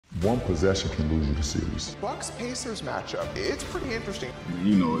One possession can lose you the series. Bucks-Pacers matchup, it's pretty interesting.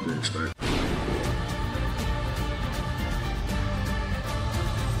 You know what to expect.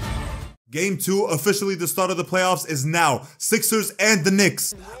 Game 2, officially the start of the playoffs, is now. Sixers and the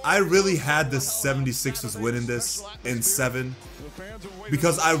Knicks. I really had the 76ers winning this in 7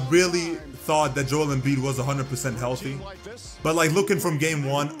 because I really thought that Joel Embiid was 100% healthy. But like looking from game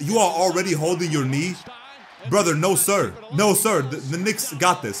 1, you are already holding your knee. Brother, no sir. No sir. The Knicks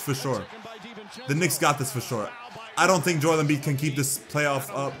got this for sure. The Knicks got this for sure. I don't think Joel Embiid can keep this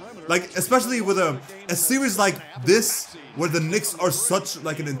playoff up. Like, especially with a series like this, where the Knicks are such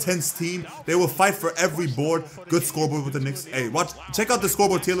like an intense team, they will fight for every board. Good scoreboard with the Knicks. Hey, check out the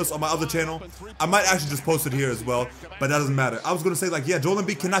scoreboard tier list on my other channel. I might actually just post it here as well, but that doesn't matter. I was gonna say like, yeah, Joel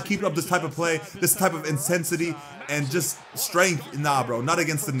Embiid cannot keep up this type of play, this type of intensity, and just strength. Nah, bro, not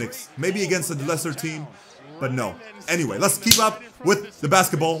against the Knicks. Maybe against a lesser team, but no. Anyway, let's keep up with the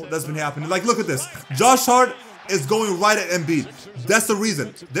basketball that's been happening. Like, look at this. Josh Hart is going right at Embiid. That's the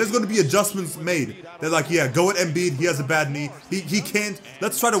reason. There's going to be adjustments made. They're like, yeah, go at Embiid. He has a bad knee. He can't.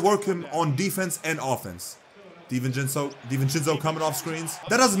 Let's try to work him on defense and offense. DiVincenzo coming off screens.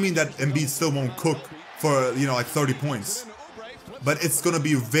 That doesn't mean that Embiid still won't cook for, you know, like 30 points. But it's going to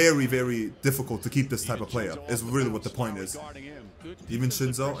be very, very difficult to keep this type of play up, is really what the point is.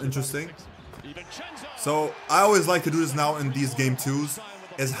 DiVincenzo, interesting. So I always like to do this now in these game 2s.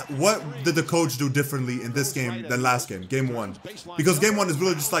 Is what did the coach do differently in this game than last game, game 1? Because game 1 is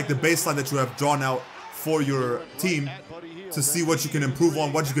really just like the baseline that you have drawn out for your team to see what you can improve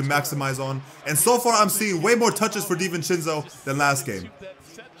on, what you can maximize on. And so far, I'm seeing way more touches for DiVincenzo than last game.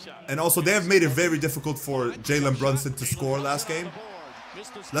 And also, they have made it very difficult for Jalen Brunson to score last game.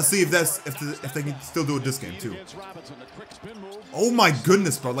 Let's see if they can still do it this game too. Oh my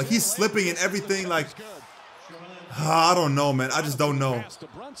goodness, bro! Like he's slipping and everything. Like. I don't know, man. I just don't know.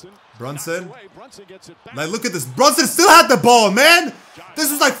 Brunson? Like, look at this. Brunson still had the ball, man. This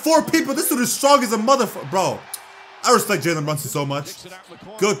was like 4 people. This dude is strong as a motherfucker. Bro, I respect Jalen Brunson so much.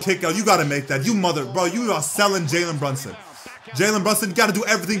 Good kick out. You got to make that. Bro, you are selling Jalen Brunson. Jalen Brunson got to do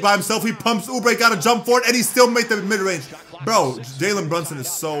everything by himself. He pumps Oubre, got to jump for it, and he still made the mid-range. Bro, Jalen Brunson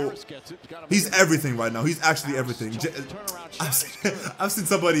is so... He's everything right now. He's actually everything. I've seen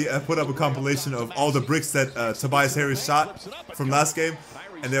somebody put up a compilation of all the bricks that Tobias Harris shot from last game,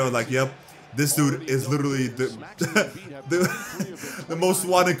 and they were like, yep, this dude is literally the most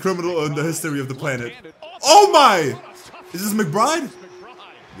wanted criminal in the history of the planet. Oh my! Is this McBride?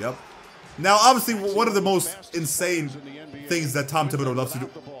 Yep. Now, obviously, one of the most insane things that Tom Thibodeau loves to do.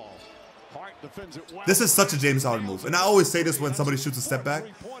 This is such a James Harden move, and I always say this when somebody shoots a step back.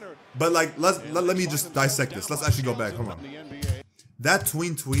 But like, let me just dissect this. Let's actually go back. Hold on. That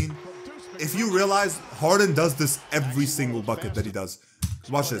tween. If you realize Harden does this every single bucket that he does.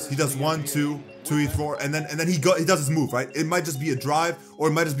 Watch this. He does 1, 2, 3, 4, and then he does his move, right? It might just be a drive, or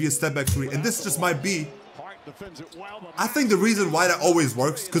it might just be a step back 3, and this just might be. I think the reason why that always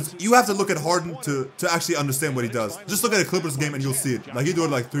works, because you have to look at Harden to actually understand what he does. Just look at a Clippers game and you'll see it. Like he do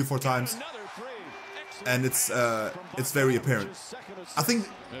it like 3 or 4 times, and it's very apparent. I think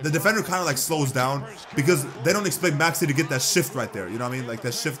the defender kind of like slows down because they don't expect Maxey to get that shift right there. You know what I mean? Like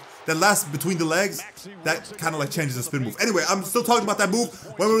that shift that last between the legs, that kind of like changes the spin move. Anyway, I'm still talking about that move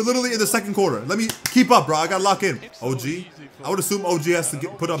when we're literally in the second quarter. Let me keep up, bro. I gotta lock in. OG. I would assume OG has to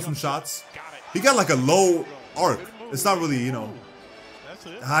put up some shots. He got like a low arc. It's not really, you know.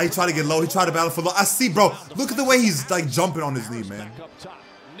 He tried to get low. He tried to battle for low. I see, bro. Look at the way he's like jumping on his knee, man.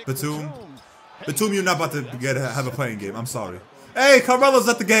 Batum, you're not about to have a playing game. I'm sorry. Hey, Carmelo's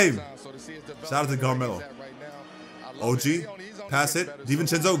at the game. Shout out to Carmelo. OG, pass it.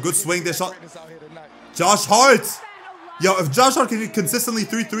 DiVincenzo, good swing. There shot. Josh Hart. Yo, if Josh Hart can hit consistently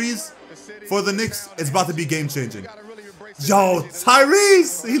 3 threes for the Knicks, it's about to be game changing. Yo,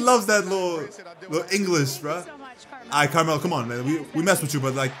 Tyrese! He loves that little English, bro. Alright, Carmelo, come on, man. We mess with you,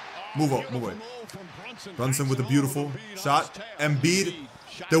 but like, move away. Brunson with a beautiful shot. Embiid.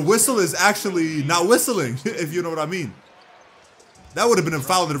 The whistle is actually not whistling, if you know what I mean. That would have been a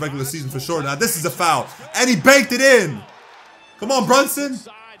foul in the regular season for sure. Now this is a foul, and he banked it in. Come on, Brunson,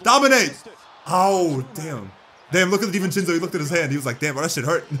 dominate. Oh, damn. Look at DiVincenzo. He looked at his hand. He was like, damn, bro, that shit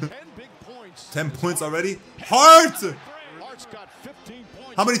hurt. 10 points already. Hart!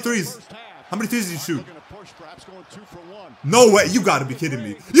 How many threes? How many threes did you shoot? No way. You gotta be kidding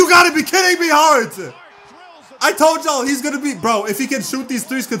me. You gotta be kidding me, Hart! I told y'all he's gonna be, bro, if he can shoot these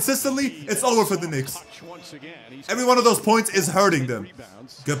threes consistently, it's over for the Knicks. Every one of those points is hurting them.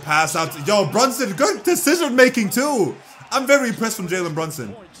 Good pass out to, yo, Brunson, good decision making too. I'm very impressed from Jalen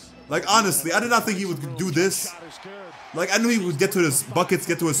Brunson. Like, honestly, I did not think he would do this. Like, I knew he would get to his buckets,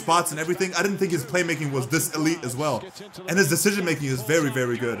 get to his spots and everything. I didn't think his playmaking was this elite as well. And his decision-making is very,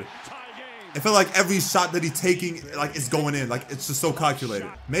 very good. It felt like every shot that he's taking, like, is going in. Like, it's just so calculated.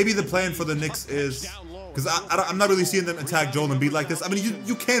 Maybe the plan for the Knicks is... Because I'm not really seeing them attack Joel Embiid like this. I mean,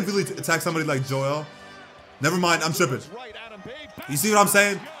 you can't really attack somebody like Joel. Never mind, I'm tripping. You see what I'm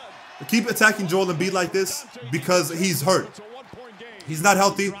saying? Keep attacking Joel Embiid like this because he's hurt. He's not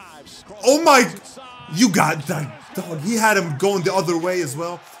healthy. Oh my... You got that. Dog, he had him going the other way as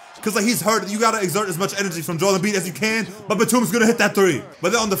well. Because like he's hurt. You got to exert as much energy from Joel Embiid as you can. But Batum's going to hit that three.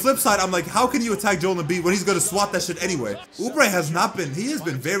 But then on the flip side, I'm like, how can you attack Joel Embiid when he's going to swat that shit anyway? Oubre has not been. He has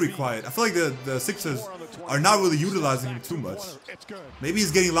been very quiet. I feel like the Sixers are not really utilizing him too much. Maybe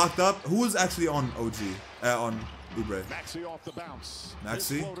he's getting locked up. Who is actually on OG? On Oubre.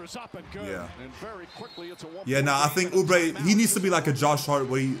 Maxey? Yeah. Yeah, nah, I think Oubre, he needs to be like a Josh Hart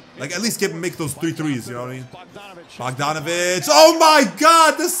where he, like, at least make those 3 threes, you know what I mean? Bogdanovich. Oh my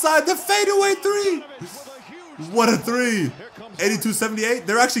god, this side, the fadeaway three. What a three. 82-78.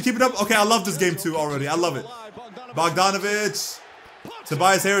 They're actually keeping up. Okay, I love this game too already. I love it. Bogdanovich.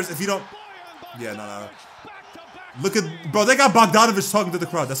 Tobias Harris, if you don't. Yeah, no. Look at, bro, they got Bogdanovich talking to the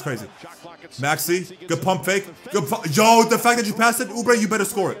crowd. That's crazy. Maxey, good pump fake. Good pump. Yo, the fact that you passed it, Oubre, you better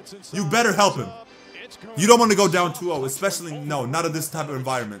score it. You better help him. You don't want to go down 2-0, especially, no, not in this type of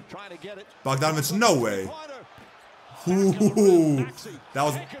environment. Bogdanovich, no way. Ooh, that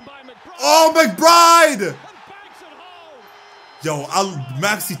was, oh, McBride! Yo,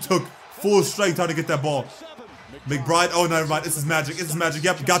 Maxey took full strength trying to get that ball. McBride, oh, never mind. This is magic. This is magic.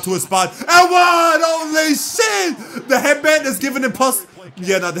 Yep, got to his spot. And one! Holy shit! The headband is giving him plus.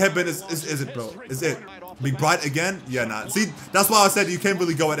 Yeah, nah, the headband is it, bro. Is it. McBride again? Yeah, nah. See, that's why I said you can't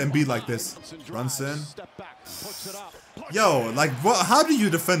really go at Embiid like this. Brunson. Yo, like, what, how do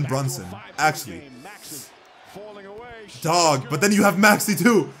you defend Brunson? Actually. Dog, but then you have Maxey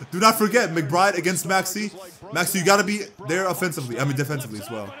too. Do not forget, McBride against Maxey. Maxey, you gotta be there offensively. I mean, defensively as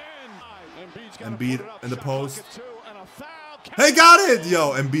well. Embiid in the post. Hey, got it!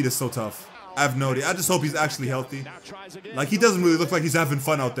 Yo, Embiid is so tough. I have no idea. I just hope he's actually healthy. Like, he doesn't really look like he's having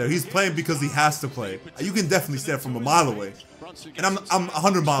fun out there. He's playing because he has to play. You can definitely see that from a mile away. And I'm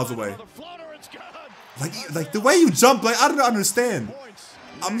 100 miles away. Like the way you jump, like, I don't understand.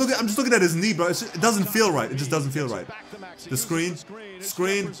 I'm just looking at his knee, bro. It doesn't feel right. It just doesn't feel right. The screen.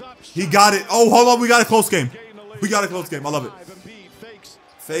 He got it. Oh, hold on. We got a close game. We got a close game. I love it.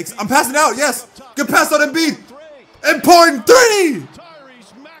 Fakes. I'm passing out. Yes. Good pass on Embiid. Important three.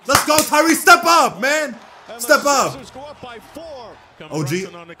 Let's go, Tyrese. Step up, man. Step up. OG.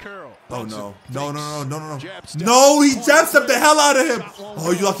 Oh, no. No. No, he jab stepped the hell out of him.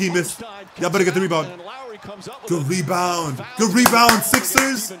 Oh, you lucky he missed. Y'all better get the rebound. Good rebound. Good rebound,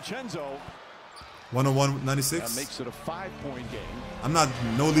 Sixers. 101, 96. I'm not,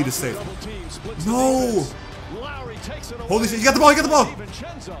 no lead is safe. No. Holy shit, you got the ball,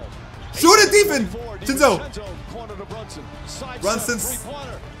 Shoot it, Defin. Chinzo. Brunson's.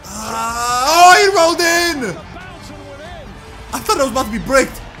 Oh, he rolled in. I thought it was about to be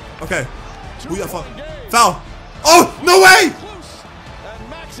bricked. Okay. We got foul. Oh, no way.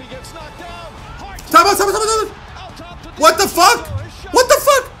 Time out. What the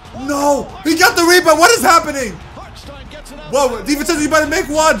fuck? No. He got the rebound. What is happening? Whoa, DiVincenzo, you better make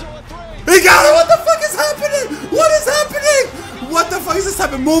one. He got it. What the fuck is happening? What the fuck is this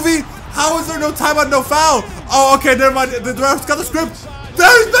type of movie? How is there no timeout, no foul? Oh, okay, never mind. The ref's got the script.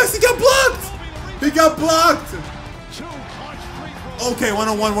 There's Maxey. He got blocked. Okay,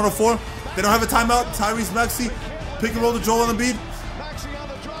 101, 104. They don't have a timeout. Tyrese Maxey. Pick and roll to Joel Embiid.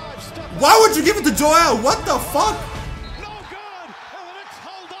 Why would you give it to Joel? What the fuck?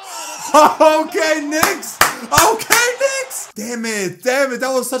 Okay, Knicks. Damn it.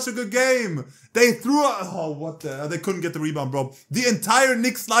 That was such a good game. They threw it. Oh, what the hell? They couldn't get the rebound, bro. The entire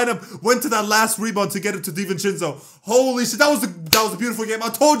Knicks lineup went to that last rebound to get it to DiVincenzo. Holy shit. That was a beautiful game. I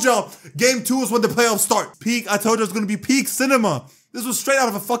told y'all, game 2 is when the playoffs start. I told you it was going to be peak cinema. This was straight out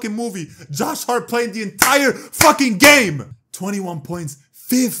of a fucking movie. Josh Hart playing the entire fucking game. 21 points,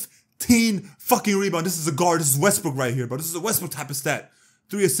 15 fucking rebounds. This is a guard. This is Westbrook right here, bro. This is a Westbrook type of stat.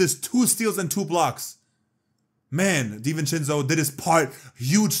 3 assists, 2 steals, and 2 blocks. Man, DiVincenzo did his part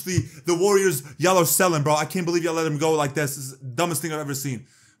hugely. The Warriors, y'all are selling, bro. I can't believe y'all let him go like this. This is the dumbest thing I've ever seen.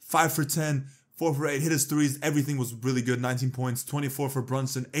 5 for 10, 4 for 8, hit his threes. Everything was really good. 19 points, 24 for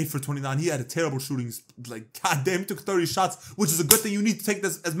Brunson, 8 for 29. He had a terrible shooting. Like, goddamn, he took 30 shots, which is a good thing. You need to take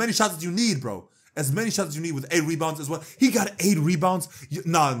this as many shots as you need, bro. As many shots as you need with 8 rebounds as well. He got 8 rebounds.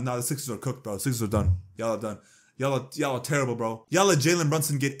 Nah, the Sixers are cooked, bro. Sixers are done. Y'all are done. Y'all are terrible, bro. Y'all let Jalen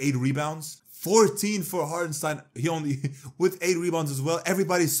Brunson get 8 rebounds. 14 for Hartenstein. He only, with 8 rebounds as well.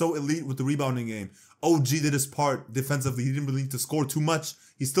 Everybody's so elite with the rebounding game. OG did his part defensively. He didn't really need to score too much.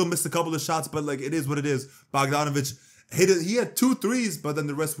 He still missed a couple of shots, but like, it is what it is. Bogdanovic he had 2 threes, but then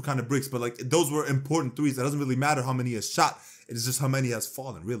the rest were kind of bricks. But like, those were important threes. It doesn't really matter how many he has shot. It is just how many has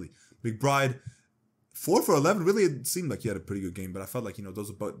fallen, really. McBride, 4 for 11. Really, it seemed like he had a pretty good game, but I felt like, you know,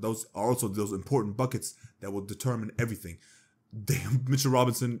 those are also those important buckets that will determine everything. Damn, Mitchell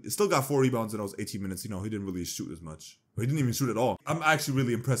Robinson still got 4 rebounds in those 18 minutes. You know, he didn't really shoot as much. Or he didn't even shoot at all. I'm actually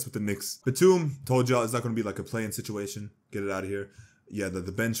really impressed with the Knicks. Batum, told y'all it's not going to be like a play-in situation. Get it out of here. Yeah,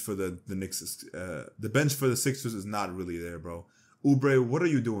 the bench for the Knicks is, the bench for the Sixers is not really there, bro. Oubre, what are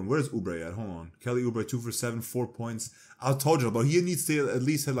you doing? Where's Oubre at? Hold on. Kelly Oubre, 2 for 7, 4 points. I told you, but he needs to at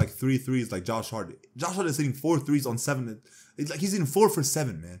least hit like 3 threes like Josh Hart. Josh Hart is hitting 4 threes on 7. It's like he's hitting 4 for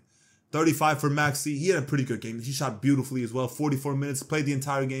 7, man. 35 for Maxey. He had a pretty good game. He shot beautifully as well. 44 minutes. Played the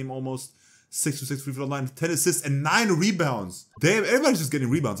entire game almost. 6 for 6 free throw line. 10 assists and 9 rebounds. Damn, everybody's just getting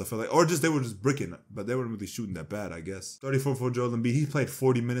rebounds, I feel like. Or just they were just bricking. But they weren't really shooting that bad, I guess. 34 for Joel Embiid. He played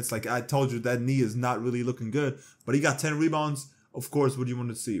 40 minutes. Like I told you, that knee is not really looking good. But he got 10 rebounds. Of course, what do you want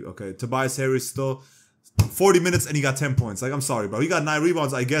to see? Okay, Tobias Harris still 40 minutes and he got 10 points. Like, I'm sorry, bro. He got 9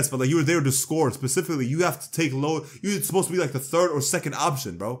 rebounds, I guess. But like, you were there to score. Specifically, you have to take low. You're supposed to be like the 3rd or 2nd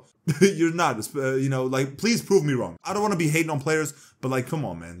option, bro. You're not. You know, like, please prove me wrong. I don't want to be hating on players, but like, come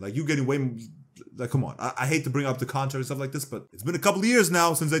on, man. Like, you getting way... Like, come on. I hate to bring up the contract and stuff like this, but it's been a couple of years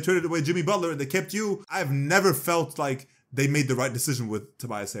now since they traded away Jimmy Butler and they kept you. I've never felt like they made the right decision with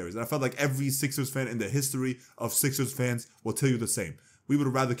Tobias Harris. And I felt like every Sixers fan in the history of Sixers fans will tell you the same. We would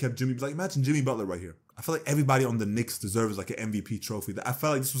have rather kept Jimmy. Like, imagine Jimmy Butler right here. I feel like everybody on the Knicks deserves like an MVP trophy. I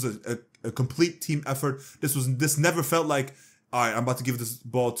felt like this was a complete team effort. This never felt like, all right, I'm about to give this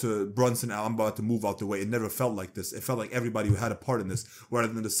ball to Brunson. I'm about to move out the way. It never felt like this. It felt like everybody who had a part in this. Rather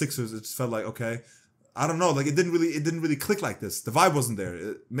than the Sixers, it just felt like, okay, I don't know. Like, it didn't really click like this. The vibe wasn't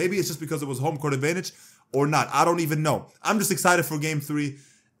there. Maybe it's just because it was home court advantage or not. I don't even know. I'm just excited for Game 3.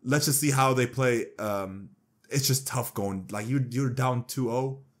 Let's just see how they play. It's just tough going. Like, you're down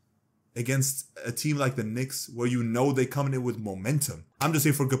 2-0 against a team like the Knicks where you know they coming in with momentum. I'm just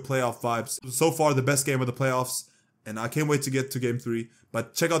here for good playoff vibes. So far, the best game of the playoffs. And I can't wait to get to Game 3.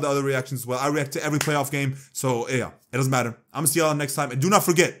 But check out the other reactions as well. I react to every playoff game. So, yeah, it doesn't matter. I'm going to see y'all next time. And do not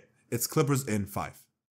forget, it's Clippers in 5.